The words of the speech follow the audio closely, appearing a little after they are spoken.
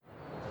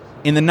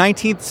In the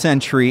 19th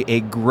century,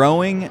 a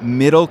growing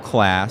middle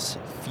class,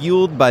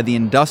 fueled by the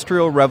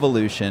Industrial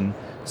Revolution,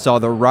 saw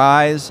the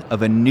rise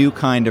of a new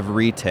kind of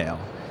retail.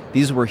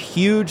 These were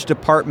huge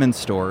department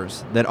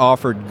stores that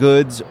offered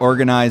goods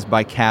organized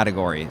by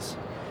categories.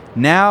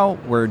 Now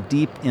we're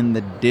deep in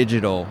the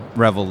digital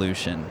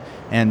revolution,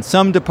 and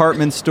some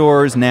department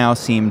stores now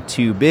seem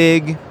too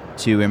big,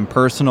 too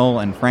impersonal,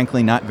 and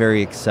frankly not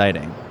very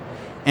exciting.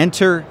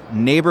 Enter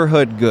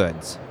neighborhood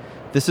goods.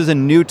 This is a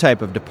new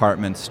type of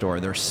department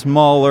store. They're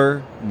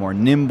smaller, more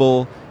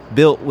nimble,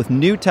 built with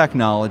new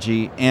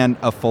technology and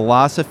a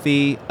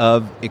philosophy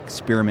of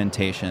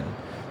experimentation.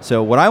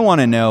 So what I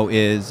want to know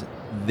is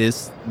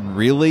this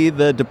really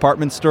the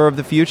department store of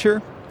the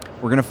future?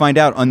 We're going to find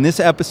out. On this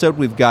episode,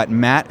 we've got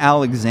Matt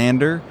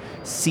Alexander,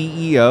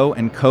 CEO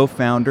and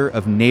co-founder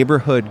of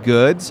Neighborhood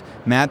Goods.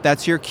 Matt,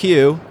 that's your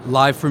cue.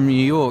 Live from New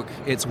York,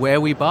 it's where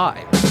we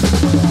buy.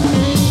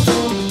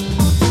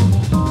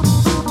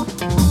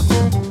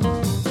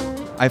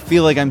 I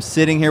feel like I'm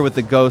sitting here with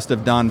the ghost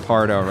of Don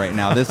Pardo right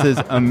now. This is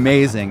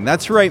amazing.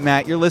 That's right,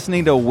 Matt. You're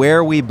listening to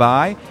Where We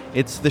Buy.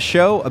 It's the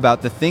show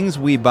about the things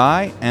we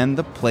buy and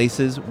the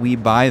places we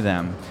buy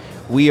them.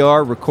 We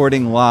are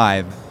recording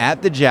live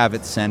at the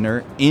Javits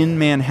Center in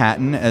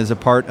Manhattan as a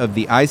part of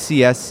the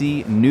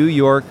ICSC New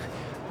York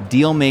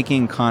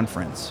Deal-Making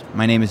Conference.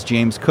 My name is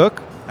James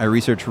Cook. I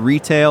research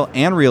retail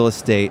and real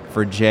estate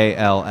for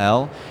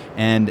JLL.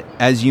 And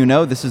as you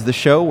know, this is the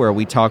show where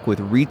we talk with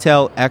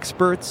retail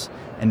experts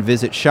and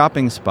visit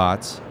shopping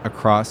spots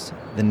across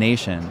the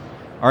nation.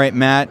 All right,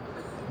 Matt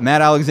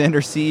Alexander,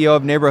 CEO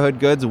of Neighborhood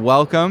Goods,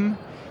 welcome.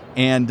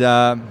 And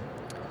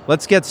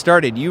let's get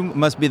started. You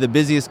must be the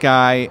busiest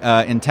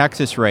guy in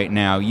Texas right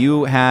now.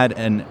 You had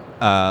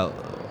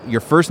your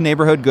first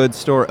Neighborhood Goods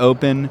store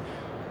open,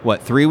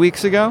 3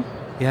 weeks ago?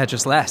 Yeah,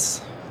 just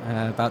less,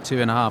 about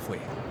 2.5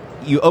 weeks.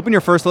 You opened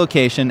your first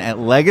location at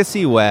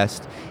Legacy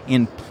West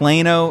in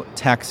Plano,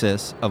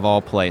 Texas, of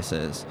all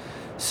places.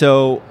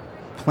 So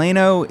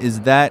Plano, is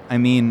that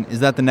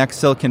the next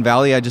Silicon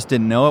Valley? I just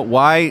didn't know it.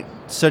 Why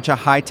such a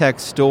high-tech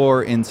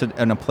store in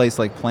a place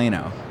like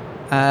Plano?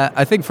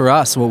 I think for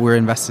us, what we're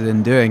invested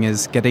in doing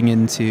is getting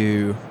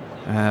into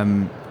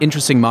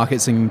interesting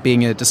markets and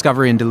being a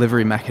discovery and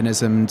delivery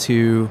mechanism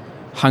to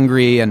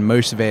hungry and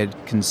motivated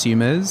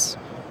consumers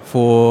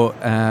for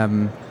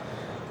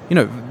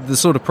the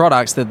sort of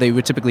products that they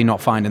would typically not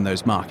find in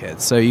those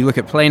markets. So you look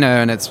at Plano,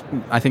 and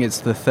I think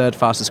it's the third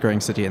fastest growing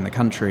city in the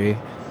country.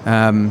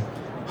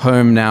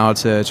 Home now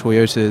to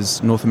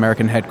Toyota's North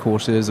American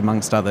headquarters,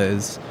 amongst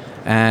others.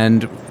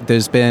 And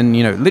there's been,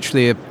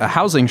 literally a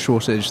housing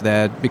shortage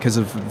there because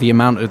of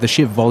the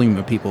sheer volume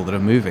of people that are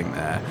moving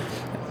there.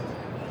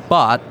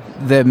 But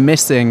they're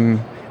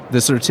missing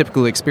the sort of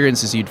typical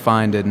experiences you'd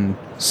find in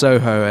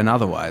Soho and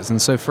otherwise.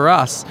 And so for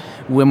us,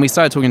 when we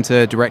started talking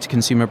to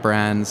direct-to-consumer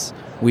brands,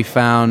 we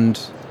found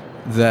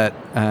that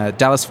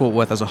Dallas-Fort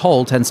Worth as a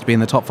whole tends to be in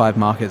the top 5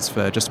 markets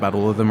for just about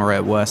all of them, or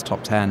at worst,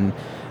 top 10.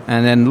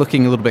 And then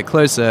looking a little bit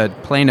closer,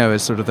 Plano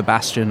is sort of the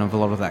bastion of a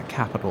lot of that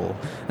capital.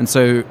 And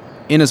so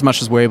in as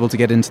much as we're able to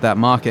get into that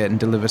market and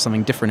deliver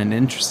something different and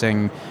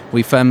interesting,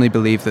 we firmly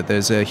believe that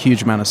there's a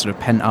huge amount of sort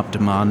of pent-up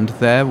demand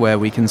there where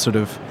we can sort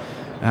of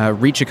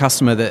reach a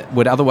customer that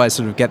would otherwise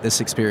sort of get this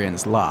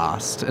experience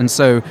last. And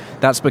so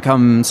that's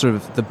become sort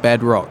of the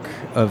bedrock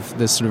of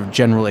this sort of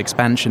general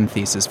expansion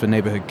thesis for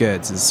Neighborhood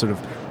Goods, is sort of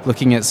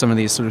looking at some of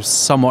these sort of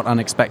somewhat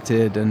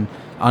unexpected and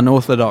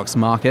unorthodox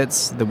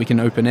markets that we can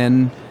open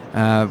in,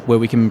 where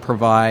we can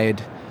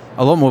provide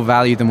a lot more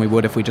value than we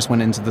would if we just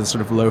went into the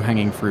sort of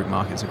low-hanging fruit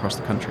markets across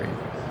the country.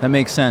 That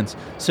makes sense.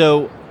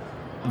 So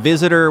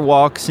visitor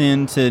walks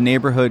into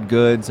Neighborhood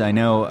Goods. I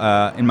know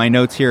in my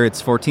notes here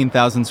it's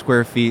 14,000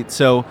 square feet.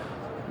 So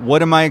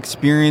what am I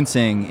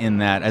experiencing in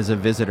that as a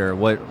visitor?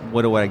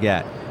 What do I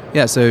get?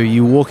 Yeah, so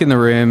you walk in the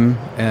room,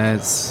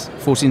 it's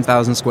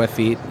 14,000 square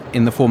feet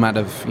in the format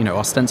of,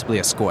 ostensibly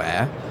a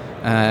square.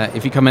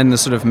 If you come in the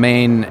sort of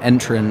main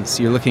entrance,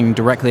 you're looking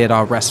directly at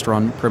our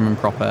restaurant, Prim and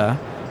Proper,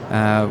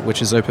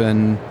 which is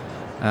open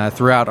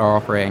throughout our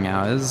operating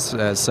hours.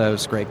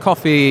 Serves great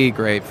coffee,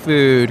 great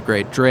food,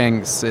 great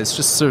drinks. It's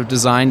just sort of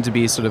designed to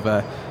be sort of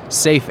a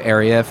safe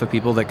area for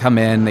people that come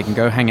in. They can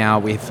go hang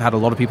out. We've had a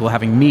lot of people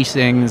having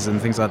meetings and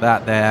things like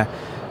that there.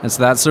 And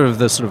so that's sort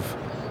of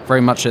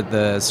very much at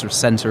the sort of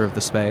center of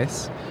the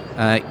space.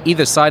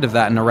 Either side of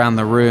that and around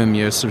the room,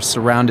 you're sort of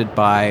surrounded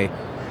by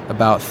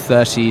about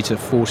 30 to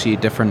 40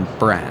 different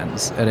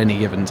brands at any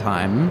given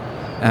time.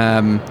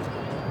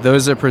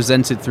 Those are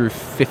presented through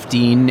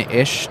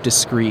 15-ish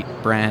discrete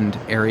brand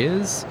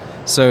areas.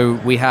 So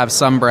we have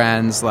some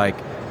brands like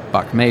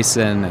Buck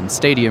Mason and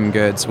Stadium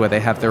Goods where they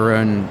have their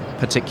own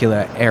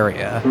particular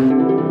area.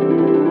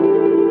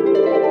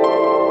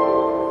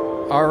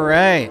 All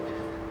right.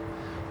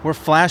 We're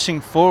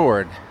flashing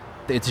forward.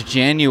 It's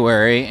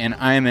January, and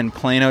I'm in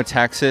Plano,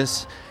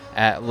 Texas,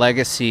 at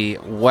Legacy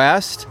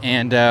West,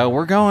 and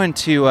we're going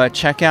to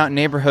check out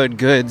Neighborhood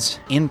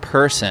Goods in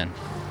person.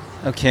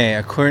 Okay,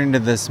 according to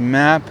this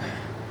map,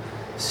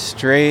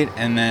 straight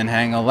and then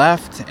hang a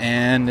left,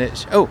 and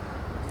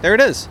there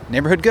it is,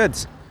 Neighborhood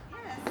Goods.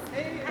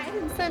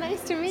 so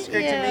nice to meet you.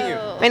 Great to meet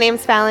you. My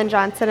name's Fallon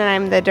Johnson, and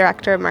I'm the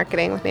Director of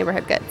Marketing with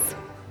Neighborhood Goods.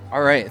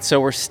 All right, so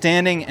we're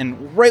standing,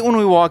 and right when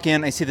we walk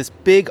in, I see this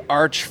big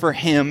arch for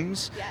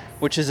Hims,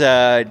 which is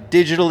a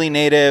digitally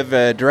native,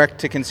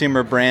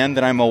 direct-to-consumer brand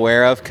that I'm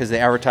aware of because they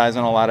advertise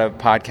on a lot of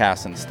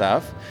podcasts and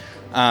stuff.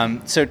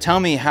 So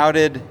tell me,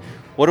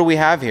 what do we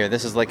have here?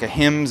 This is like a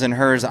Hims and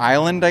Hers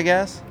island, I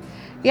guess?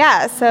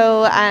 Yeah,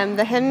 so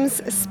the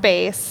Hims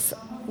space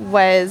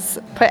was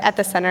put at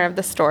the center of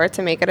the store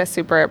to make it a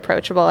super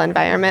approachable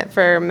environment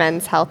for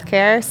men's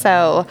healthcare.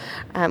 So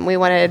we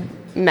wanted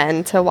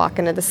men to walk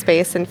into the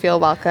space and feel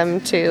welcome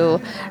to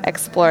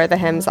explore the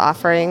Hims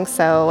offering.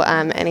 So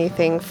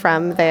anything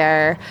from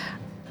their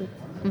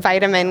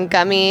vitamin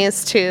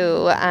gummies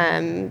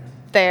to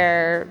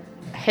their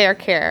hair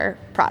care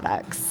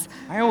products.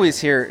 I always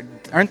hear,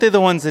 aren't they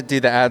the ones that do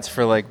the ads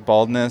for like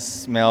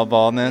baldness, male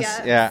baldness?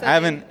 Yeah,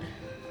 so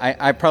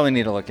I probably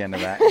need to look into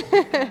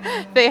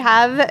that. They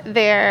have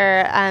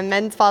their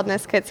men's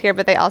baldness kits here,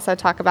 but they also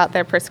talk about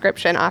their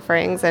prescription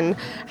offerings and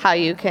how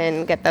you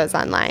can get those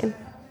online.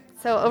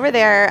 So over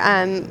there,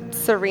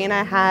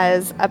 Serena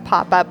has a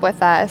pop-up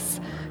with us.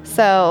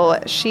 So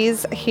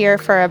she's here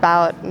for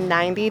about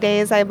 90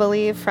 days, I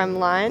believe, from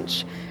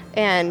launch.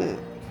 And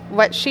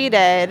what she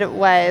did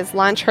was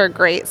launch her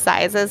Great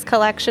Sizes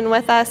collection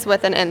with us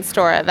with an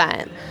in-store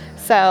event.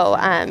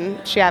 So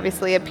she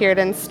obviously appeared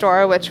in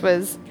store, which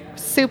was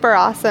super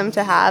awesome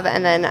to have,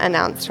 and then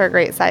announced her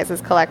Great Sizes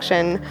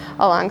collection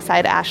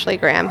alongside Ashley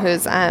Graham,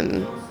 who's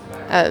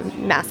a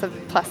massive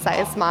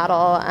plus-size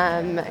model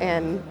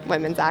and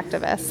women's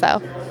activist. So,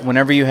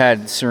 whenever you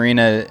had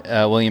Serena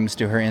Williams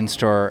do her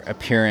in-store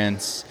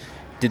appearance,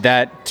 did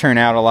that turn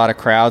out a lot of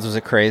crowds? Was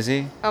it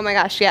crazy? Oh my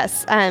gosh,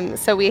 yes.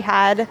 So we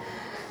had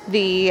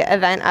the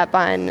event up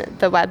on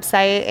the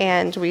website,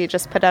 and we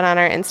just put it on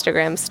our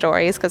Instagram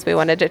stories because we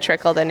wanted to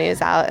trickle the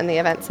news out, and the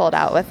event sold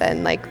out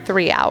within like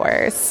 3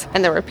 hours,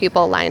 and there were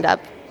people lined up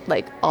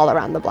like all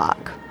around the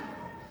block.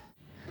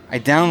 I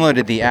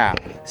downloaded the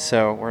app.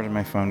 So where did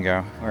my phone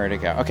go? Where did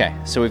it go? Okay,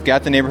 so we've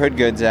got the Neighborhood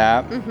Goods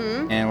app,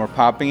 and we're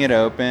popping it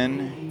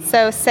open.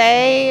 So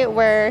say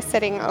we're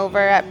sitting over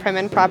at Prim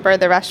and Proper,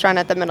 the restaurant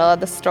at the middle of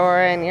the store,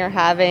 and you're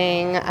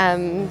having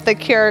the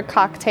Cure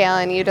cocktail,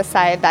 and you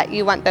decide that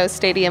you want those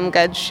Stadium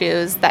Goods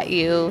shoes that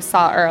you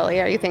saw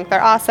earlier. You think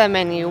they're awesome,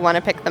 and you want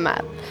to pick them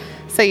up.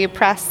 So you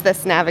press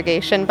this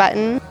navigation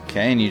button.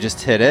 Okay, and you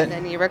just hit it. And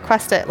then you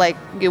request it like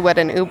you would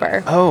an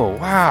Uber. Oh,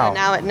 wow. So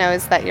now it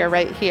knows that you're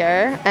right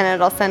here, and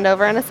it'll send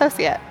over an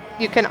associate.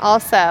 You can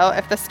also,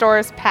 if the store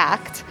is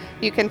packed,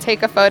 you can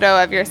take a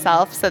photo of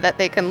yourself so that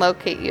they can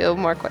locate you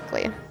more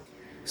quickly.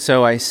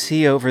 So I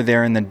see over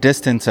there in the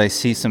distance, I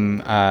see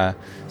some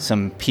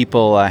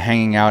people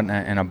hanging out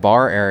in a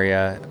bar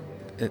area.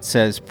 It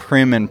says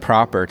Prim and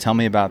Proper. Tell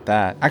me about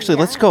that. Actually,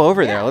 let's go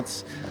over there.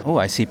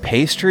 I see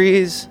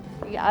pastries.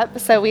 Yep.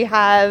 So we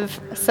have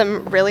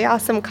some really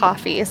awesome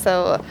coffee.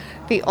 So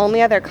the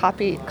only other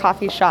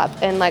coffee shop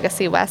in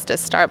Legacy West is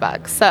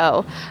Starbucks.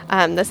 So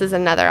this is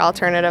another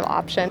alternative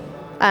option.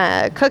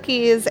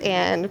 Cookies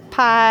and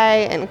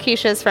pie and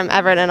quiches from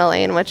Everett and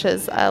Elaine, which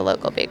is a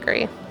local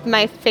bakery.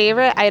 My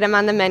favorite item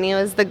on the menu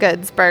is the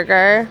Goods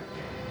Burger.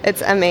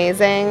 It's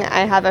amazing.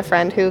 I have a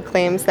friend who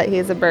claims that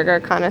he's a burger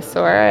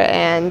connoisseur,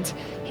 and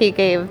he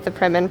gave the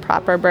Prim and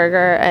Proper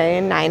burger a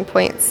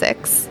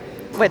 9.6.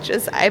 which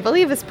is, I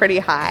believe, is pretty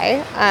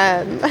high.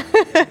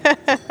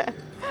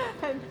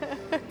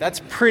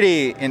 That's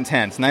pretty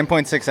intense.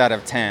 9.6 out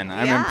of 10.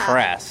 I'm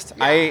impressed.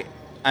 Yeah.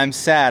 I'm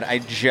sad I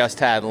just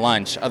had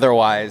lunch.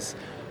 Otherwise,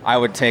 I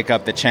would take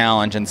up the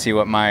challenge and see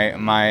what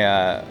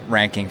my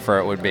ranking for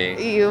it would be.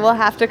 You will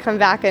have to come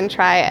back and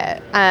try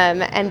it.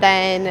 And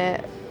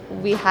then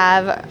we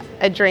have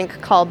a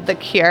drink called The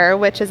Cure,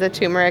 which is a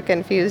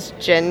turmeric-infused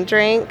gin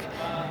drink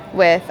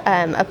with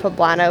a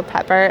poblano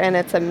pepper, and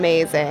it's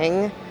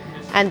amazing.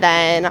 And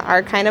then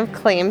our kind of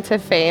claim to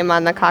fame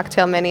on the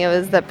cocktail menu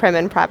is the Prim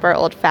and Proper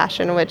Old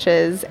Fashioned, which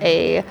is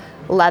a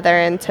leather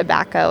and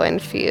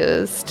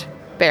tobacco-infused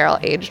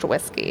barrel-aged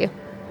whiskey.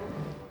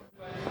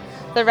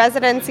 The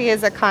residency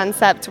is a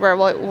concept where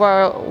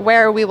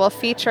we will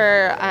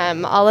feature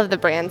all of the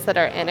brands that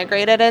are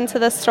integrated into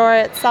the store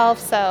itself.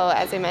 So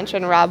as I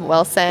mentioned, Rob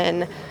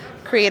Wilson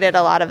created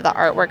a lot of the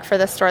artwork for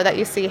the store that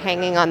you see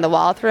hanging on the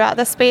wall throughout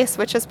the space,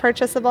 which is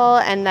purchasable.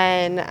 And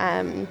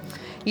then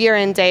Year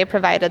and Day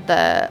provided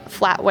the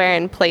flatware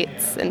and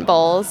plates and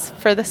bowls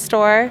for the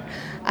store.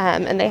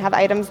 And they have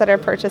items that are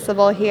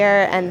purchasable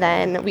here. And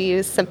then we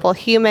use Simple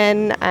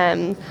Human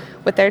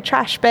with their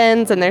trash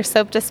bins and their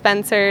soap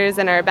dispensers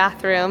in our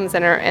bathrooms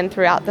and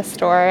throughout the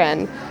store.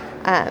 And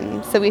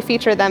so we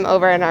feature them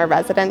over in our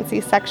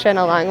residency section,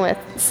 along with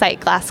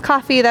Sight Glass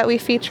Coffee that we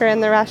feature in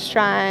the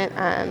restaurant,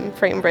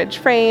 Framebridge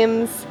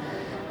Frames,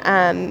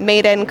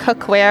 Maiden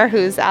Cookware,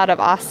 who's out of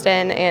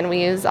Austin, and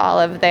we use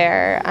all of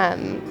their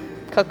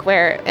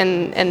cookware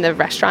in the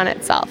restaurant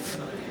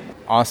itself.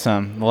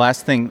 Awesome. The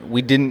last thing,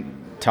 we didn't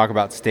talk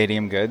about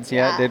Stadium Goods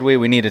yet, did we?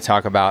 We need to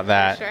talk about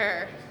that.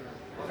 Sure.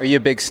 Are you a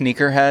big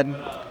sneakerhead?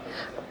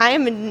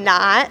 I'm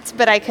not,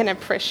 but I can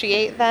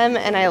appreciate them,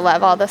 and I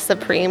love all the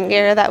Supreme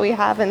gear that we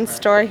have in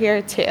store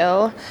here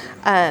too.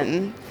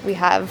 We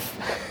have...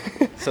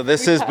 So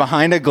this is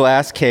behind a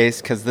glass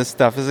case because this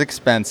stuff is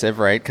expensive,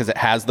 right? Because it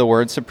has the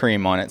word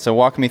Supreme on it. So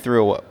walk me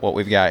through what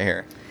we've got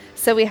here.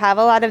 So we have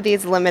a lot of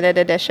these limited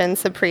edition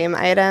Supreme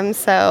items.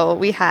 So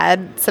we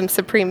had some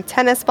Supreme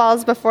tennis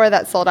balls before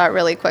that sold out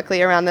really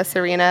quickly around this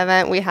arena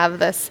event. We have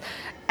this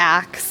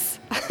axe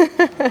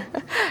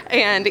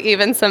and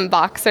even some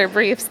boxer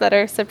briefs that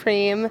are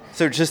Supreme.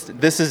 So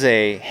this is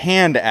a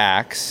hand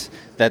axe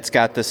that's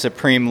got the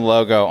Supreme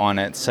logo on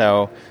it.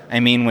 So,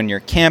 I mean, when you're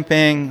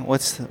camping,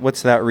 what's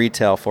that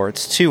retail for?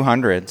 It's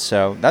 $200,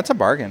 so that's a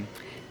bargain.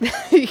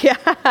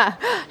 Yeah,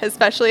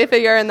 especially if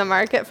you're in the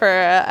market for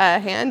a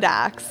hand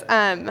axe.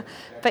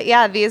 But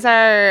yeah, these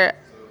are...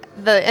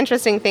 The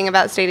interesting thing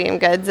about Stadium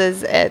Goods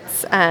is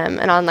it's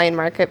an online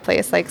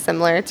marketplace, like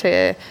similar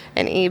to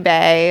an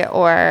eBay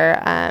or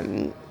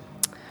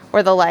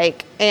the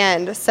like.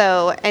 And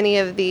so any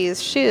of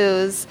these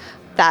shoes,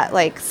 that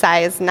like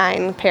size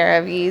 9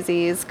 pair of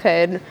Yeezys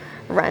could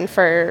run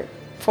for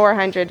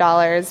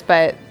 $400,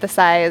 but the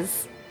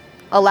size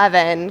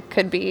 11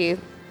 could be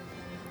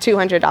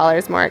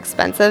 $200 more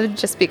expensive,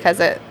 just because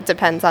it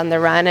depends on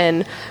the run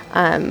and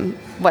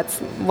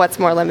what's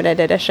more limited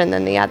edition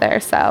than the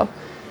other. So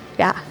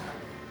yeah,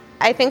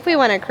 I think we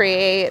want to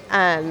create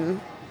that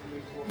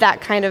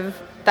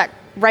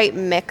right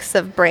mix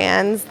of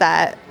brands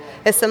that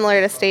is similar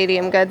to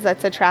Stadium Goods.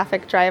 That's a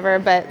traffic driver,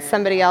 but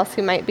somebody else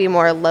who might be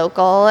more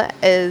local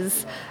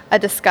is a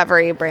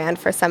discovery brand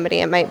for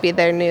somebody. It might be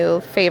their new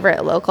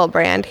favorite local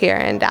brand here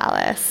in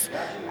Dallas.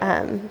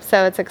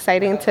 So it's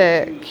exciting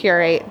to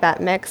curate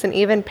that mix and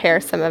even pair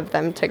some of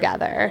them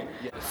together.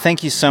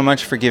 Thank you so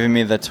much for giving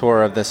me the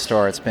tour of this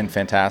store. It's been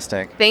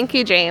fantastic. Thank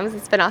you, James.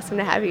 It's been awesome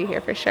to have you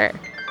here for sure.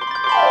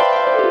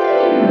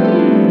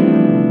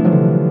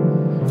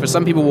 For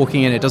some people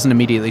walking in, it doesn't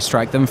immediately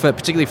strike them,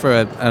 particularly for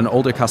an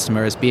older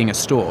customer, as being a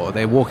store.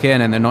 They walk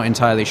in and they're not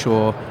entirely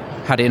sure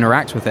how to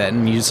interact with it,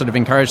 and you sort of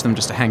encourage them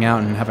just to hang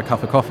out and have a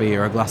cup of coffee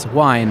or a glass of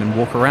wine and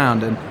walk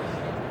around, and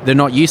they're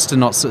not used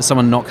to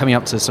someone not coming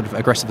up to sort of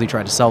aggressively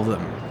try to sell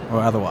them or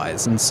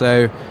otherwise. And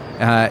so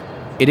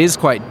it is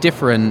quite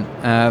different,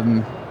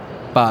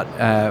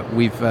 but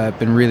we've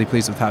been really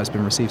pleased with how it's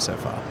been received so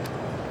far.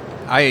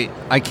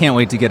 I can't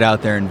wait to get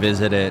out there and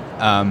visit it.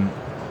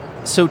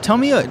 So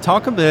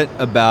talk a bit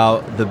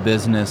about the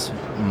business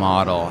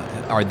model.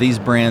 Are these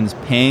brands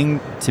paying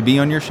to be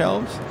on your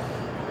shelves?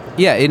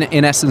 Yeah,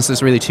 in essence,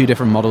 there's really two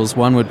different models.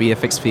 One would be a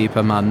fixed fee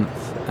per month,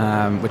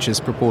 which is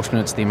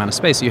proportionate to the amount of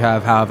space you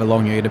have, however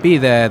long you're going to be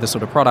there, the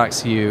sort of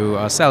products you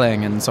are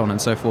selling, and so on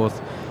and so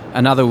forth.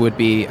 Another would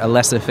be a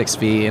lesser fixed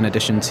fee in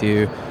addition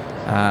to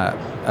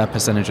a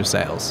percentage of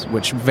sales,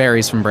 which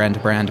varies from brand to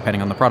brand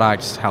depending on the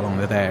product, how long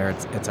they're there,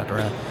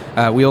 etc.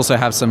 We also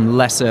have some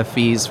lesser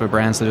fees for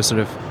brands that are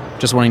sort of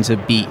just wanting to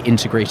be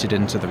integrated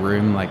into the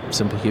room, like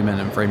Simple Human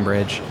and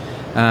FrameBridge.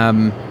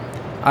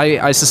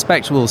 I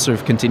suspect we'll sort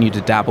of continue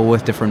to dabble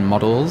with different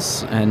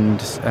models and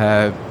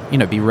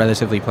be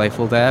relatively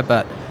playful there,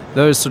 but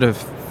those sort of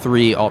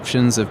three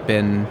options have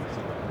been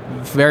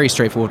very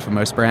straightforward for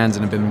most brands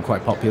and have been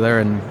quite popular,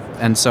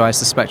 and so I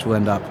suspect we'll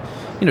end up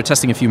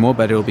testing a few more,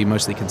 but it'll be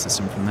mostly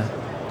consistent from there.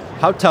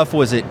 How tough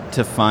was it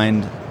to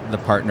find the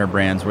partner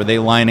brands? Were they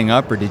lining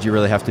up, or did you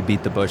really have to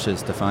beat the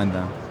bushes to find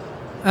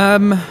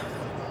them?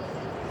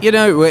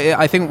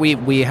 I think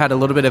we had a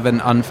little bit of an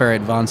unfair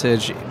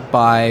advantage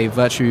by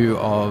virtue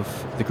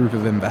of the group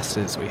of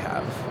investors we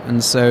have.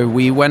 And so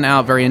we went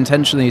out very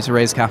intentionally to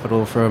raise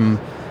capital from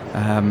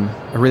a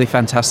really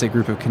fantastic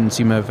group of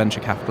consumer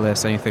venture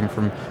capitalists, anything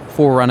from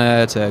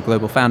Forerunner to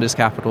Global Founders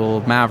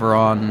Capital,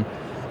 Maveron.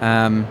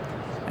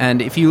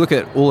 And if you look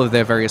at all of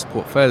their various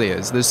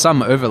portfolios, there's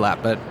some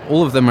overlap, but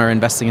all of them are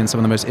investing in some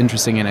of the most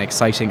interesting and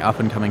exciting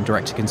up-and-coming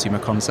direct-to-consumer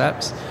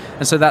concepts.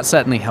 And so that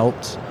certainly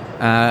helped.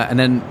 And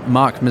then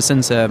Mark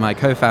Macinta, my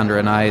co-founder,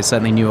 and I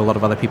certainly knew a lot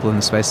of other people in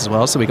the space as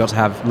well, so we got to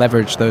have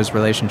leverage those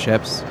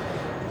relationships.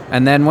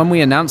 And then when we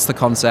announced the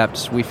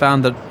concept, we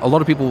found that a lot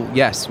of people,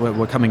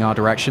 were coming our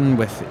direction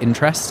with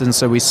interest, and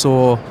so we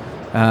saw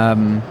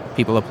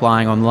people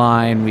applying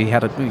online. We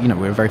had we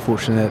were very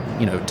fortunate,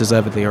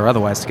 deservedly or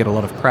otherwise, to get a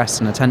lot of press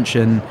and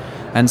attention.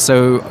 And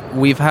so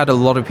we've had a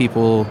lot of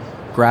people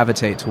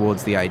gravitate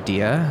towards the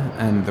idea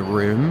and the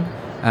room.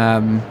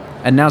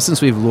 And now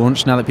since we've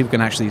launched, now that people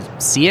can actually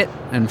see it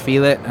and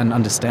feel it and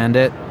understand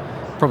it,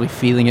 probably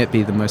feeling it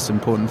be the most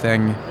important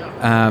thing,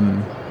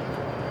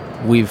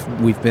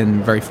 we've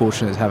been very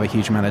fortunate to have a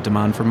huge amount of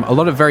demand from a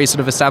lot of very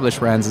sort of established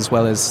brands as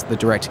well as the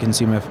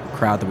direct-to-consumer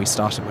crowd that we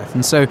started with.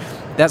 And so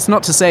that's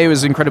not to say it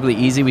was incredibly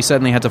easy. We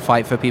certainly had to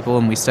fight for people,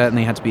 and we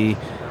certainly had to be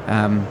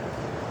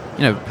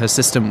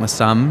persistent with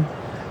some.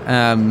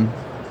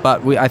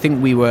 But I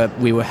think we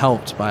were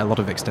helped by a lot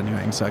of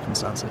extenuating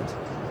circumstances.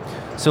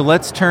 So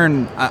let's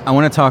turn, I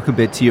want to talk a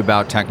bit to you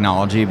about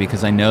technology,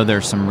 because I know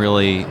there's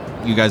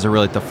you guys are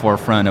really at the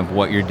forefront of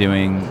what you're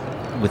doing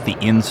with the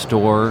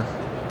in-store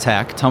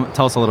tech.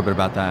 Tell us a little bit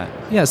about that.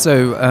 Yeah,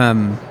 so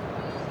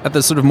at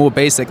the sort of more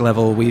basic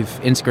level, we've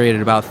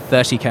integrated about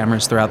 30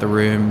 cameras throughout the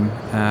room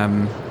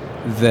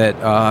that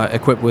are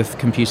equipped with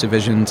computer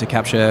vision to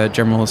capture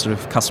general sort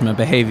of customer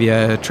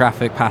behavior,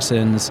 traffic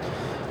patterns,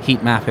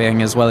 heat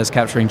mapping, as well as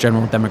capturing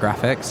general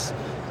demographics.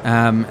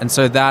 And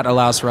so that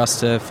allows for us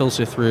to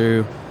filter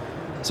through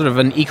sort of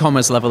an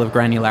e-commerce level of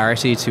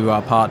granularity to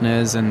our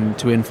partners and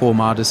to inform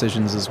our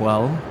decisions as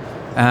well.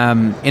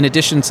 In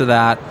addition to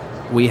that,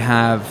 we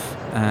have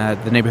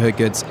the Neighborhood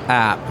Goods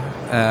app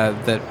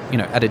that,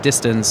 at a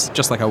distance,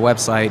 just like our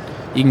website,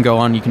 you can go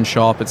on, you can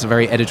shop. It's a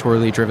very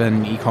editorially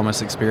driven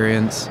e-commerce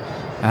experience.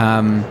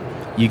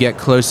 You get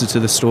closer to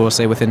the store,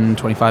 say within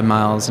 25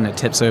 miles, and it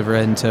tips over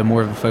into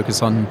more of a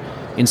focus on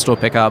in-store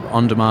pickup,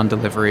 on-demand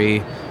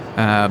delivery,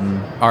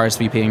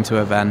 RSVPing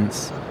to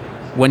events.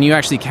 When you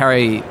actually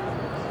carry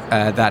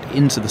that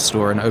into the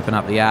store and open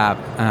up the app,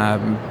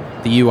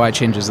 the UI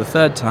changes a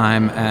third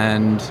time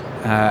and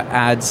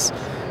adds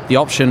the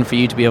option for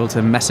you to be able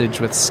to message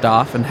with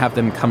staff and have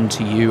them come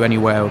to you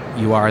anywhere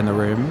you are in the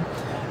room.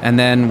 And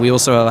then we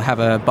also have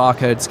a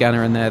barcode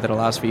scanner in there that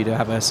allows for you to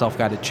have a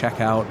self-guided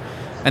checkout.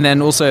 And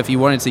then also, if you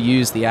wanted to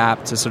use the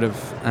app to sort of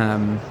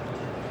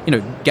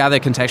gather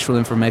contextual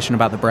information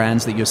about the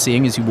brands that you're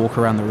seeing as you walk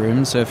around the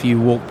room. So if you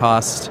walk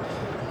past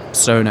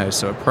Sonos,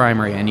 so a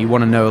primary, and you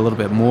want to know a little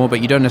bit more,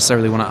 but you don't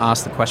necessarily want to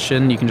ask the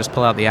question, you can just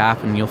pull out the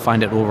app and you'll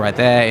find it all right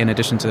there, in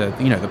addition to,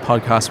 the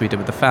podcast we did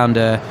with the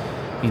founder,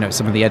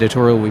 some of the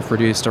editorial we've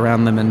produced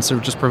around them, and sort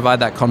of just provide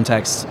that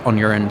context on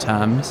your own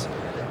terms.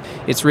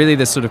 It's really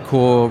this sort of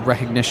core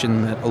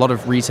recognition that a lot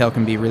of retail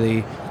can be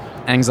really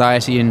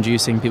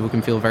anxiety-inducing. People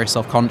can feel very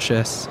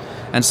self-conscious.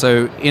 And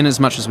so in as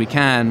much as we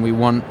can, we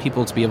want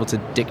people to be able to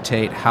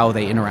dictate how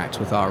they interact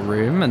with our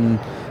room.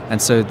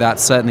 And so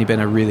that's certainly been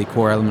a really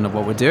core element of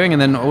what we're doing.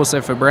 And then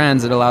also for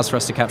brands, it allows for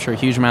us to capture a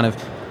huge amount of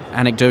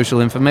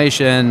anecdotal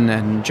information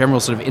and general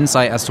sort of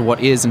insight as to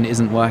what is and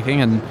isn't working.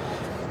 And,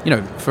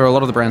 for a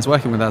lot of the brands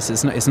working with us,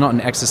 it's not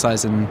an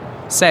exercise in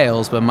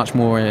sales, but much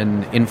more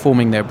in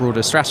informing their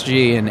broader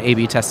strategy and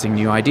A/B testing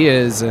new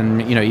ideas and,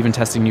 even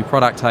testing new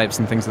product types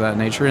and things of that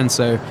nature. And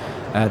so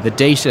the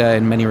data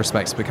in many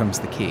respects becomes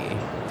the key.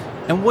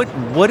 And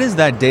what does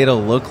that data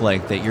look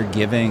like that you're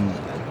giving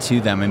to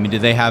them? I mean, do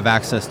they have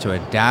access to a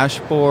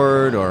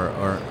dashboard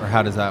or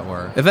how does that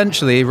work?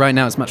 Eventually, right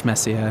now it's much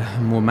messier,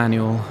 more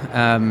manual,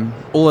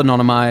 all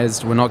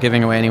anonymized. We're not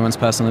giving away anyone's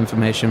personal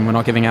information. We're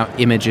not giving out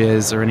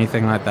images or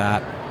anything like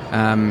that.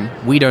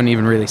 We don't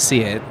even really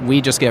see it.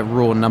 We just get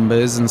raw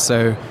numbers. And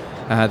so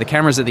the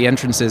cameras at the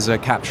entrances are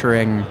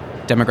capturing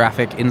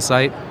demographic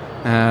insight.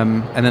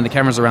 And then the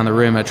cameras around the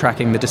room are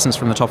tracking the distance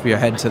from the top of your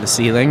head to the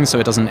ceiling, so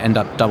it doesn't end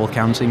up double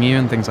counting you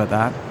and things like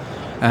that.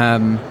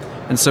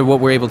 And so what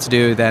we're able to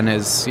do then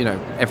is,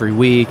 every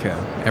week or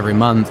every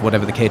month,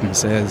 whatever the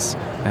cadence is,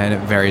 and it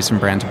varies from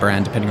brand to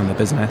brand depending on the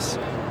business,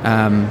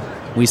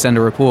 we send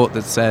a report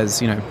that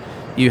says,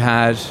 you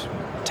had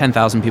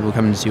 10,000 people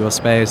come into your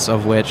space,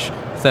 of which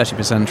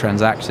 30%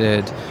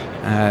 transacted.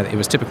 It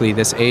was typically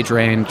this age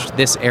range.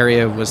 This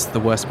area was the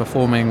worst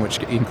performing, which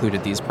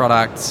included these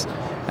products.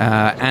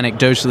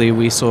 Anecdotally,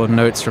 we saw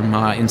notes from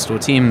our in-store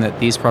team that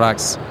these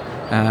products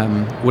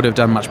would have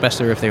done much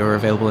better if they were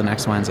available in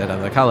X, Y, and Z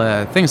other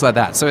color, things like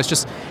that. So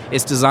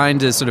it's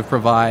designed to sort of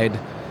provide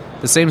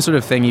the same sort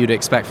of thing you'd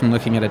expect from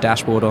looking at a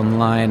dashboard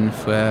online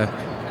for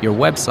your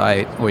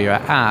website or your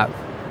app,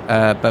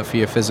 but for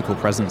your physical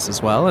presence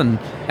as well.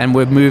 And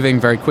we're moving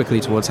very quickly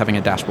towards having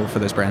a dashboard for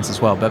those brands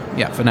as well. But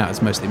yeah, for now,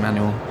 it's mostly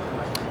manual.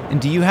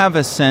 And do you have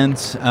a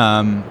sense,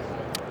 or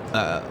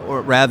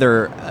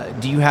rather,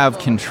 do you have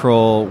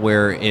control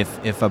where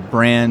if a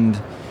brand,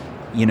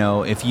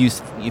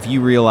 if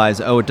you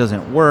realize, it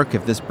doesn't work,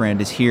 if this brand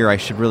is here, I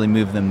should really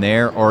move them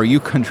there? Or are you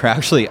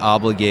contractually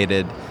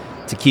obligated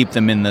to keep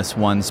them in this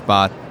one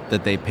spot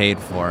that they paid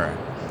for?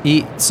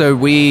 So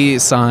we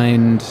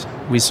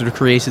sort of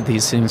created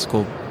these things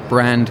called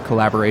brand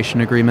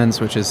collaboration agreements,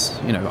 which is,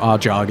 our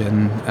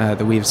jargon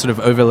that we've sort of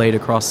overlaid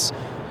across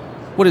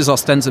what is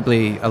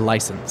ostensibly a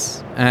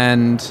license.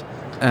 And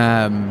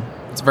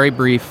it's very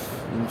brief,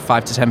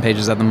 5 to 10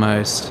 pages at the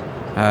most,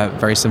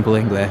 very simple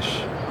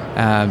English.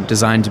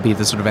 Designed to be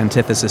the sort of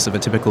antithesis of a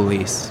typical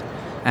lease.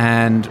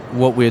 And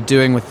what we're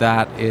doing with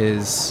that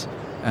is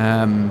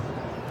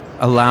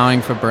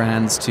allowing for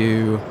brands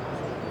to,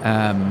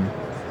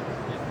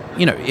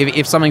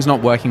 if something's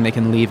not working, they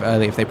can leave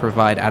early if they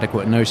provide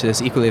adequate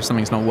notice. Equally, if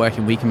something's not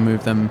working, we can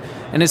move them.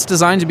 And it's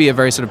designed to be a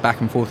very sort of back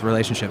and forth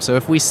relationship. So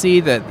if we see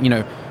that,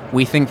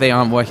 we think they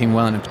aren't working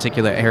well in a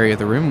particular area of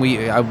the room,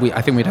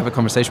 I think we'd have a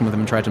conversation with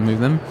them and try to move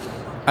them.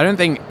 I don't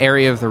think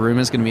area of the room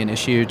is going to be an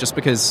issue, just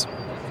because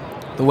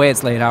the way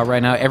it's laid out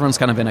right now, everyone's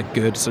kind of in a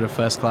good sort of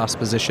first-class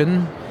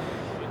position.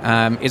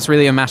 It's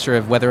really a matter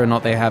of whether or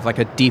not they have like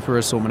a deeper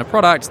assortment of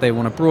products, they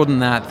want to broaden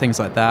that, things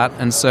like that.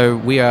 And so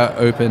we are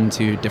open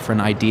to different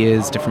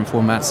ideas, different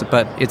formats,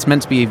 but it's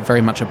meant to be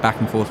very much a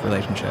back-and-forth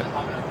relationship.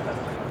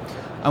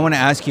 I want to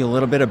ask you a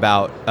little bit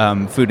about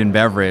food and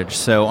beverage.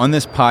 So on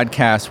this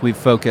podcast, we've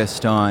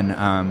focused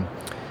on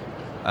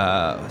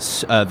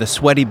the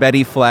Sweaty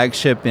Betty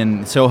flagship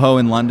in Soho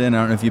in London. I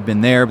don't know if you've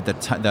been there, but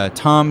the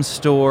Tom's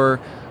store.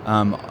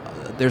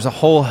 There's a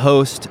whole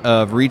host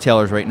of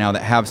retailers right now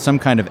that have some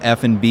kind of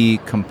F&B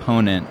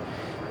component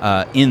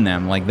in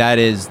them. Like, that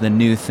is the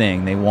new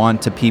thing. They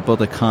want people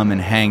to come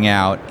and hang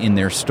out in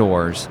their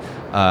stores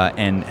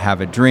and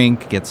have a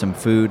drink, get some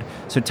food.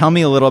 So tell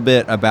me a little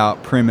bit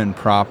about Prim and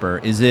Proper.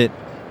 Is it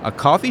a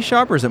coffee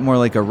shop, or is it more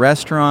like a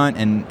restaurant?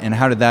 And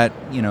how did that,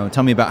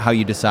 tell me about how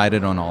you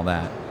decided on all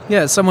that.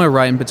 Yeah, it's somewhere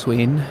right in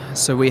between.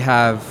 So we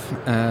have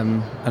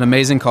an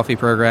amazing coffee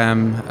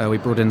program. We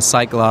brought in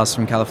Sight Glass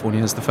from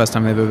California. It's the first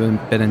time they've ever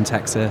been in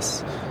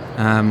Texas.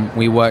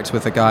 We worked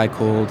with a guy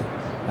called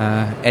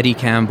Eddie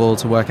Campbell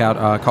to work out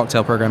our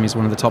cocktail program. He's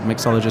one of the top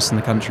mixologists in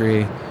the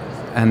country.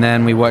 And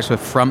then we worked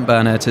with Front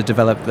Burner to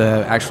develop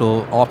the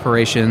actual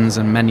operations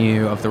and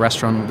menu of the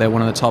restaurant. They're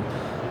one of the top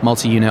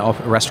multi-unit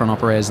restaurant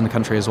operators in the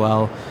country as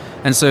well.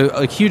 And so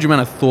a huge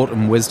amount of thought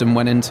and wisdom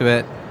went into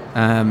it.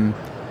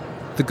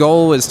 The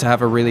goal was to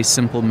have a really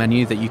simple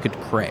menu that you could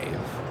crave.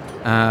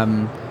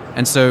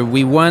 And so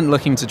we weren't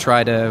looking to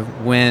try to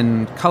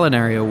win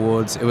culinary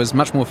awards. It was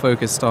much more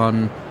focused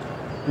on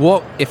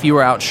what, if you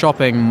were out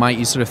shopping, might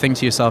you sort of think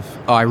to yourself,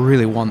 oh, I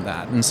really want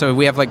that. And so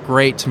we have like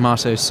great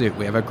tomato soup.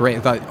 We have a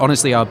great,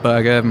 honestly, our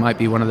burger might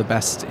be one of the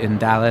best in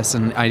Dallas.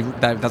 And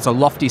that's a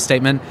lofty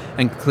statement,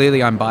 and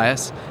clearly I'm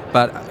biased.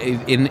 But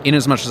in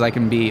as much as I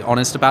can be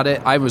honest about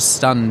it, I was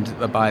stunned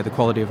by the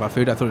quality of our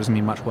food. I thought it was going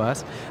to be much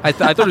worse. I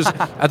thought it was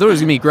going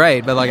to be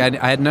great, but like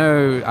I had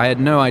no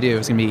idea it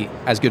was going to be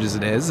as good as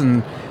it is.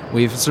 And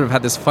we've sort of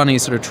had this funny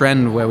sort of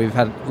trend where we've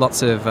had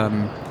lots of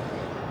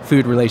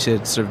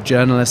food-related sort of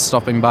journalists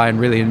stopping by and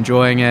really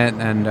enjoying it.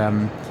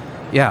 And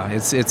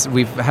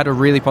we've had a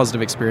really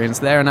positive experience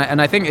there. And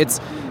I think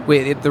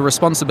the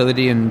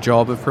responsibility and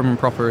job of Prim and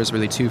Proper is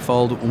really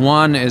twofold.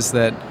 One is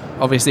that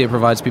obviously it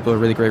provides people a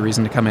really great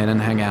reason to come in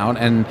and hang out,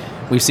 and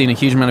we've seen a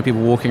huge amount of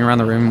people walking around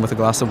the room with a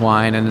glass of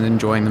wine and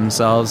enjoying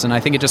themselves, and I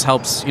think it just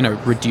helps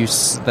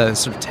reduce the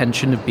sort of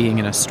tension of being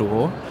in a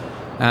store.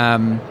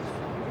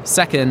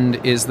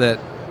 Second is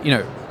that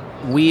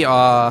we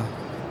are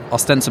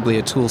ostensibly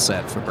a tool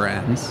set for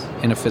brands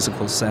in a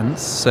physical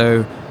sense,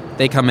 so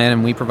they come in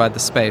and we provide the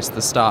space,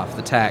 the staff,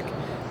 the tech.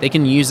 They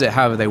can use it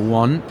however they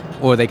want,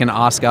 or they can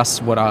ask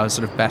us what our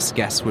sort of best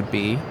guess would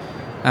be.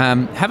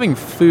 Having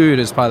food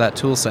as part of that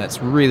tool set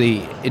is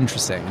really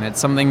interesting, and it's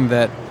something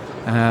that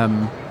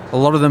a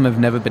lot of them have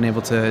never been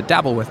able to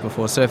dabble with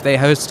before. So if they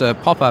host a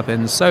pop-up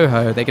in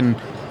Soho, they can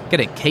get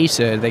it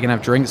catered, they can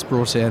have drinks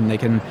brought in, they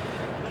can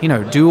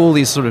do all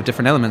these sort of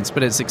different elements,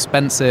 but it's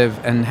expensive,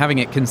 and having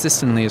it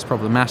consistently is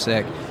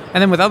problematic.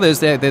 And then with others,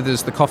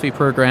 there's the coffee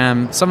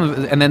program,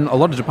 and then a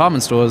lot of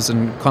department stores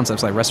and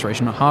concepts like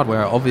Restoration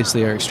Hardware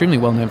obviously are extremely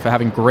well known for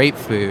having great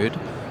food.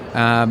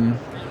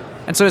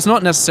 And so it's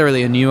not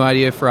necessarily a new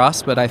idea for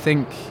us, but I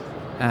think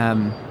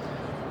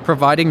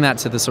providing that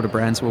to the sort of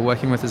brands we're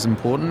working with is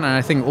important. And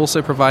I think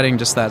also providing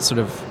just that sort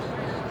of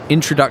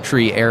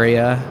introductory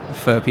area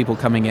for people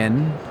coming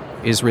in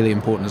is really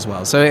important as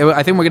well. So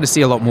I think we're going to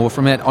see a lot more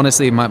from it.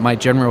 Honestly, my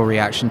general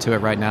reaction to it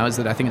right now is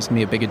that I think it's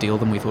going to be a bigger deal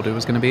than we thought it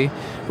was going to be.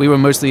 We were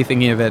mostly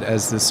thinking of it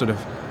as this sort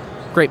of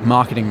great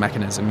marketing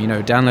mechanism,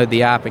 download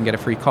the app and get a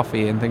free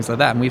coffee and things like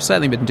that. And we've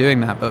certainly been doing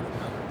that, but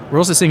we're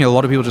also seeing a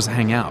lot of people just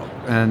hang out.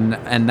 And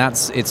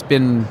it's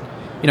been,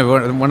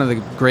 one of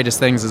the greatest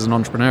things as an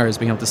entrepreneur is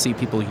being able to see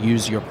people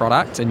use your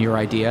product and your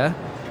idea.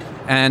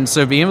 And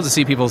so being able to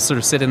see people sort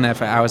of sit in there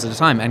for hours at a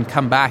time and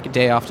come back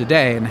day after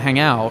day and hang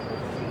out,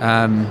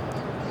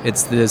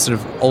 it's the sort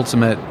of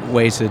ultimate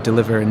way to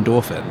deliver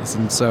endorphins,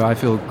 and so I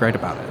feel great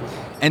about it.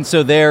 And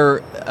so they're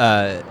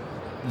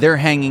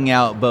hanging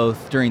out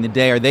both during the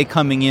day. Are they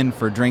coming in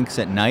for drinks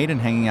at night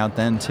and hanging out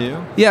then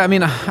too? Yeah, I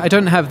mean, I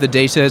don't have the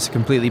data to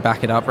completely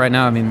back it up right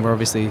now. I mean, we're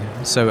obviously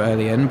so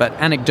early in, but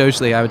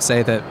anecdotally, I would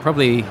say that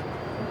probably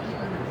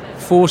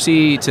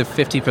 40 to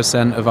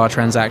 50% of our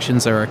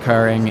transactions are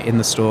occurring in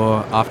the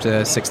store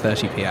after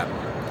 6:30 p.m.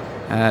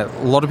 A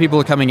lot of people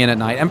are coming in at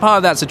night, and part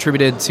of that's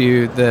attributed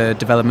to the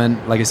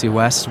development Legacy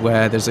West,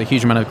 where there's a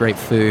huge amount of great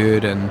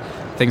food and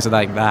things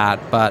like that.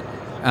 But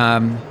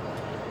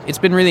it's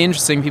been really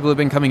interesting. People have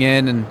been coming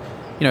in, and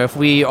if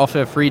we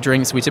offer free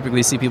drinks, we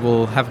typically see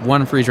people have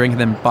one free drink and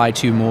then buy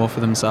two more for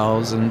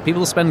themselves, and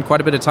people spend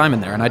quite a bit of time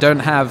in there. And I don't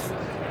have,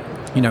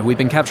 we've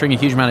been capturing a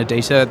huge amount of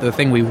data. The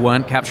thing we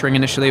weren't capturing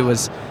initially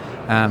was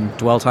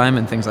dwell time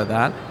and things like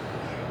that.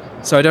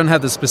 So I don't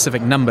have the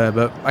specific number,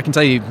 but I can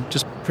tell you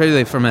just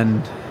purely from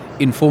an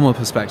informal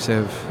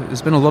perspective,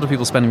 there's been a lot of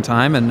people spending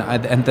time, and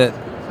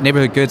that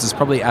Neighborhood Goods is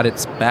probably at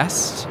its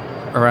best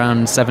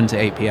around 7 to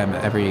 8 p.m.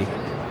 every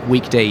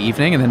weekday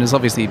evening, and then it's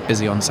obviously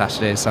busy on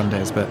Saturdays,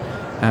 Sundays, but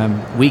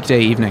weekday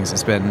evenings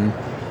has been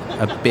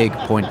a big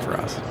point for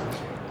us.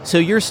 So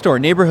your store,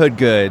 Neighborhood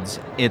Goods,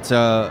 it's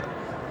a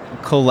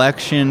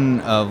collection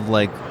of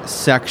like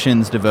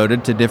sections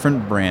devoted to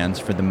different brands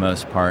for the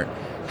most part.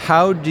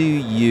 How do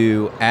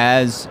you,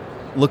 as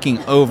looking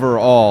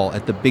overall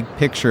at the big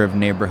picture of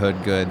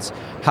Neighborhood Goods,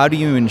 how do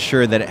you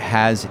ensure that it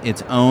has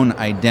its own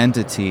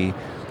identity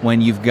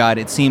when you've got,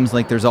 it seems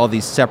like there's all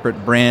these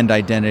separate brand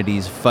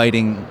identities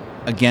fighting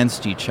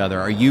against each other.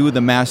 Are you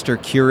the master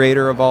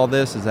curator of all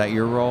this? Is that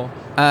your role?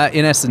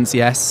 In essence,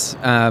 yes.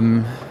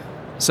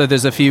 So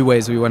there's a few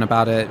ways we went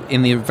about it.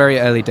 In the very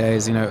early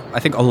days, I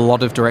think a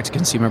lot of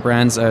direct-to-consumer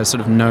brands are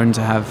sort of known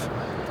to have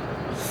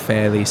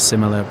fairly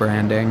similar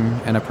branding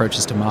and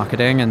approaches to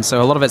marketing. And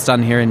so a lot of it's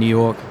done here in New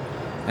York.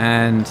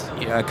 And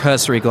a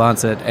cursory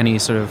glance at any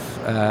sort of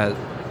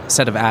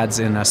set of ads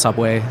in a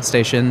subway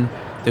station,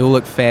 they all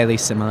look fairly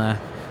similar.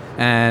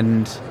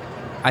 And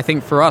I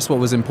think for us what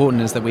was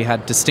important is that we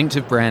had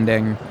distinctive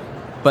branding,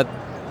 but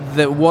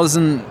that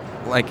wasn't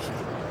like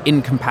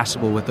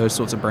incompatible with those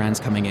sorts of brands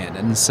coming in.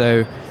 And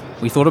so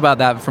we thought about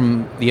that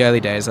from the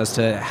early days as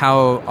to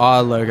how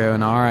our logo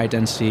and our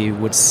identity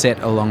would sit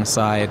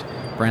alongside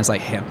brands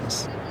like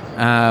Hims.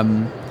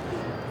 And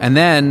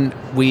then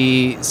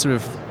we sort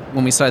of,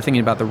 when we started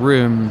thinking about the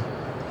room,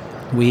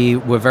 we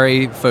were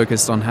very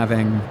focused on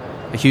having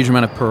a huge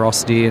amount of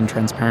porosity and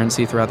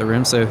transparency throughout the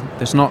room. So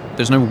there's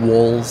no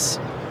walls.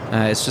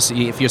 It's just,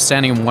 if you're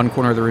standing in one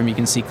corner of the room, you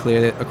can see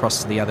clear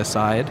across to the other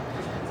side.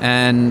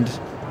 And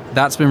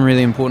that's been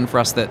really important for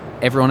us, that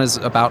everyone is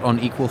about on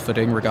equal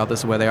footing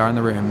regardless of where they are in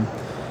the room.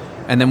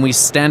 And then we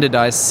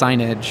standardize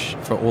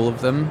signage for all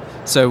of them.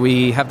 So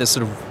we have this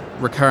sort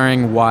of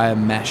recurring wire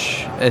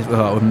mesh,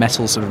 or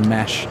metal sort of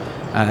mesh,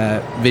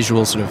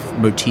 visual sort of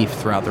motif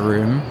throughout the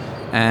room.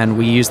 And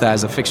we use that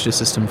as a fixture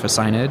system for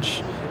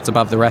signage. It's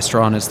above the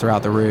restaurant, it's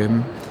throughout the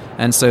room.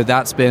 And so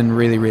that's been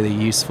really, really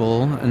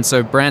useful. And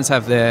so brands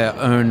have their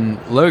own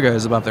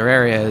logos above their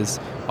areas,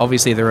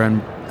 obviously their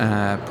own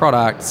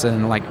products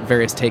and like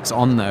various takes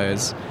on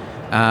those.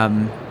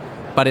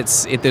 But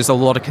there's a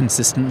lot of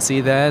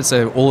consistency there.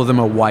 So all of them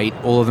are white,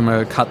 all of them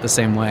are cut the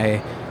same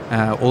way,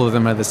 all of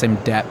them are the same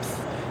depth.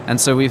 And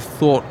so we've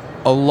thought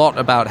a lot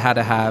about how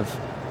to have,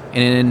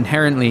 in an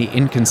inherently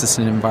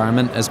inconsistent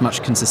environment, as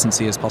much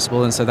consistency as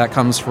possible. And so that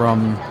comes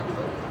from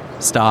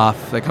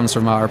staff, that comes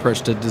from our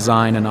approach to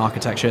design and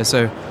architecture.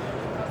 So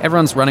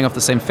everyone's running off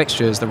the same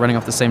fixtures, they're running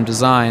off the same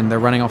design, they're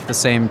running off the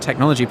same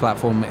technology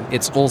platform.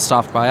 It's all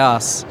staffed by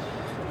us.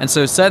 And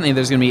so certainly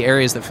there's going to be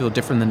areas that feel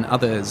different than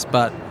others,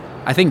 but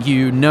I think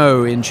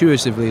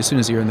intuitively as soon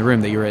as you're in the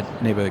room that you're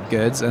at Neighborhood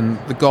Goods. And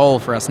the goal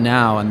for us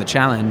now and the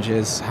challenge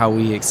is how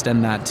we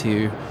extend that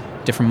to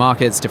different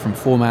markets, different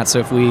formats. So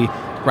if we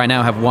right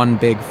now have one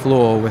big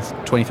floor with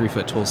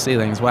 23-foot tall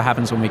ceilings, what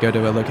happens when we go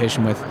to a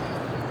location with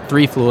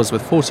 3 floors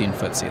with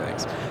 14-foot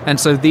ceilings? And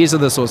so these are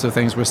the sorts of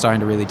things we're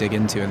starting to really dig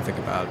into and think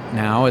about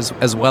now,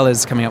 as well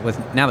as coming up with,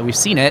 now that we've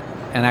seen it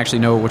and actually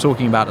know what we're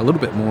talking about a little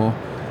bit more,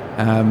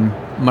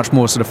 much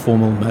more sort of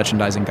formal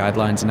merchandising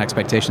guidelines and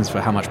expectations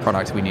for how much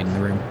product we need in the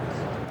room.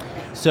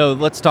 So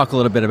let's talk a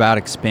little bit about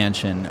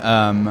expansion.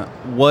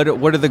 What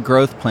are the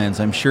growth plans?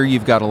 I'm sure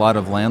you've got a lot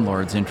of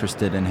landlords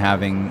interested in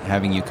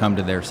having you come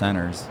to their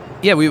centers.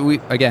 Yeah,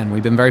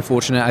 we've been very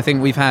fortunate. I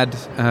think we've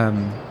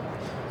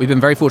been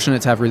very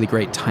fortunate to have really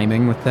great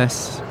timing with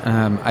this.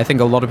 I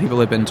think a lot of people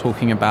have been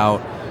talking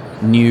about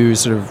new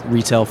sort of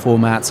retail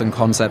formats and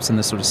concepts in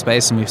this sort of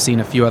space, and we've seen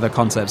a few other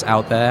concepts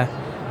out there.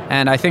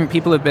 And I think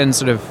people have been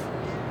sort of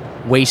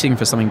waiting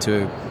for something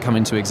to come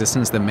into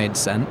existence that made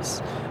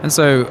sense. And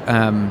so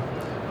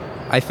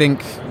I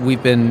think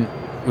we've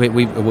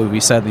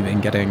certainly been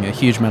getting a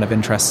huge amount of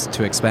interest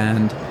to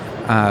expand.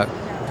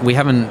 We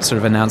haven't sort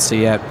of announced it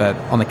yet, but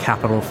on the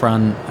capital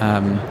front,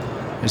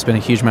 there's been a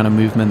huge amount of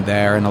movement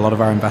there, and a lot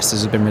of our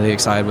investors have been really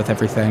excited with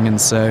everything. And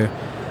so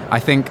I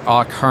think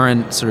our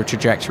current sort of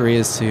trajectory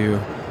is to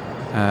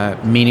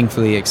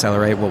meaningfully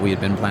accelerate what we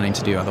had been planning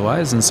to do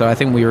otherwise. And so I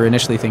think we were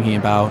initially thinking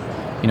about,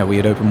 we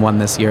had opened 1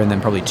 this year and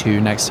then probably 2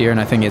 next year. And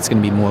I think it's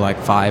going to be more like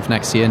 5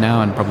 next year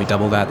now, and probably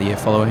double that the year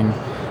following.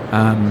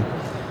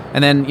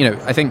 And then,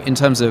 I think in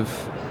terms of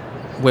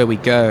where we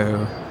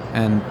go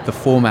and the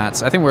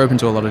formats, I think we're open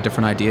to a lot of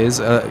different ideas.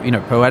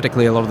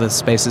 Poetically, a lot of the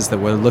spaces that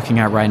we're looking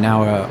at right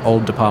now are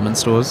old department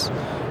stores,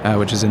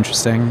 which is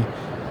interesting.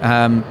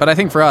 But I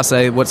think for us,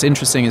 what's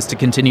interesting is to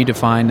continue to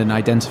find and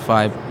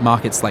identify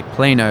markets like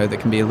Plano that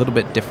can be a little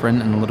bit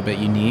different and a little bit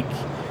unique,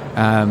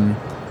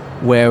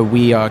 where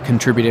we are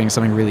contributing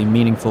something really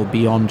meaningful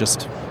beyond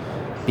just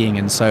being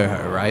in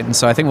Soho, right? And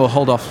so I think we'll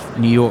hold off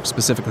New York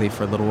specifically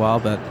for a little while,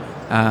 but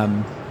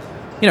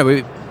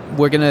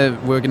we're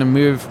gonna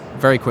move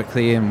very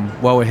quickly. And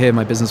while we're here,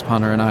 my business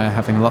partner and I are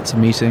having lots of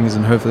meetings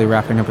and hopefully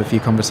wrapping up a few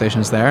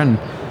conversations there.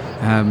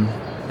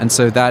 And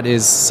so that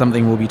is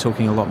something we'll be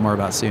talking a lot more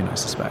about soon, I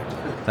suspect.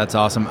 That's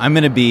awesome. I'm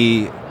going to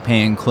be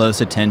paying close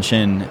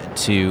attention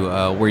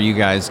to where you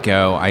guys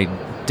go. I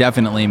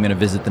definitely am going to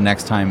visit the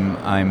next time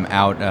I'm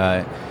out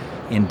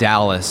in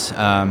Dallas.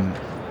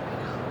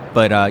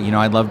 But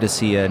I'd love to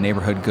see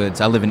Neighborhood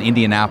Goods. I live in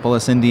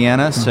Indianapolis,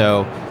 Indiana,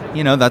 so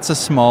that's a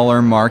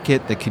smaller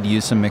market that could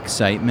use some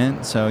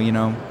excitement. So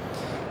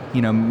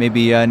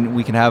maybe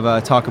we could have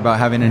a talk about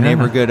having a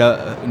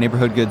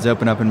Neighborhood Goods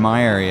open up in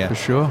my area. For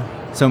sure.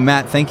 So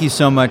Matt, thank you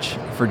so much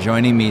for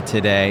joining me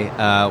today.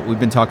 We've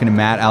been talking to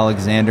Matt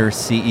Alexander,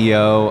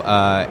 CEO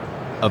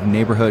of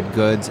Neighborhood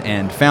Goods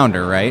and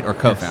founder, right? Or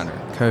co-founder?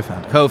 Yes,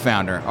 co-founder.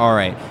 Co-founder. All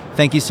right.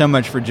 Thank you so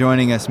much for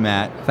joining us,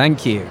 Matt.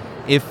 Thank you.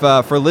 If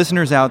for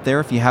listeners out there,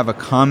 if you have a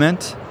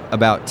comment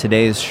about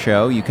today's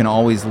show, you can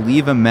always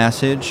leave a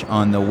message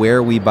on the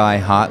Where We Buy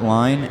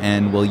hotline,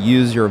 and we'll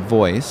use your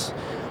voice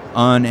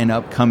on an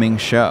upcoming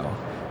show.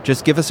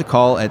 Just give us a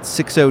call at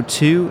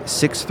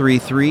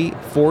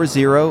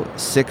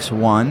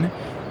 602-633-4061,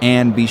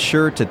 and be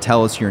sure to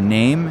tell us your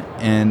name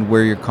and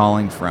where you're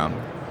calling from.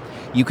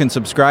 You can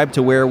subscribe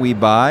to Where We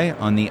Buy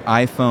on the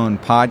iPhone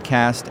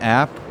podcast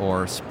app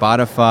or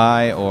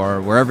Spotify or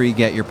wherever you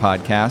get your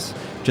podcasts.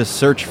 Just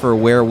search for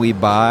Where We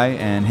Buy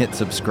and hit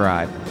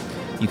subscribe.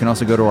 You can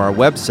also go to our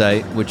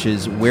website, which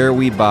is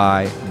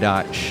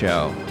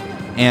wherewebuy.show.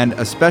 And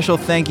a special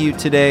thank you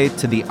today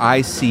to the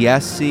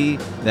ICSC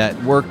that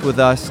worked with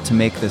us to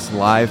make this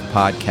live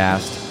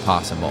podcast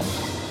possible.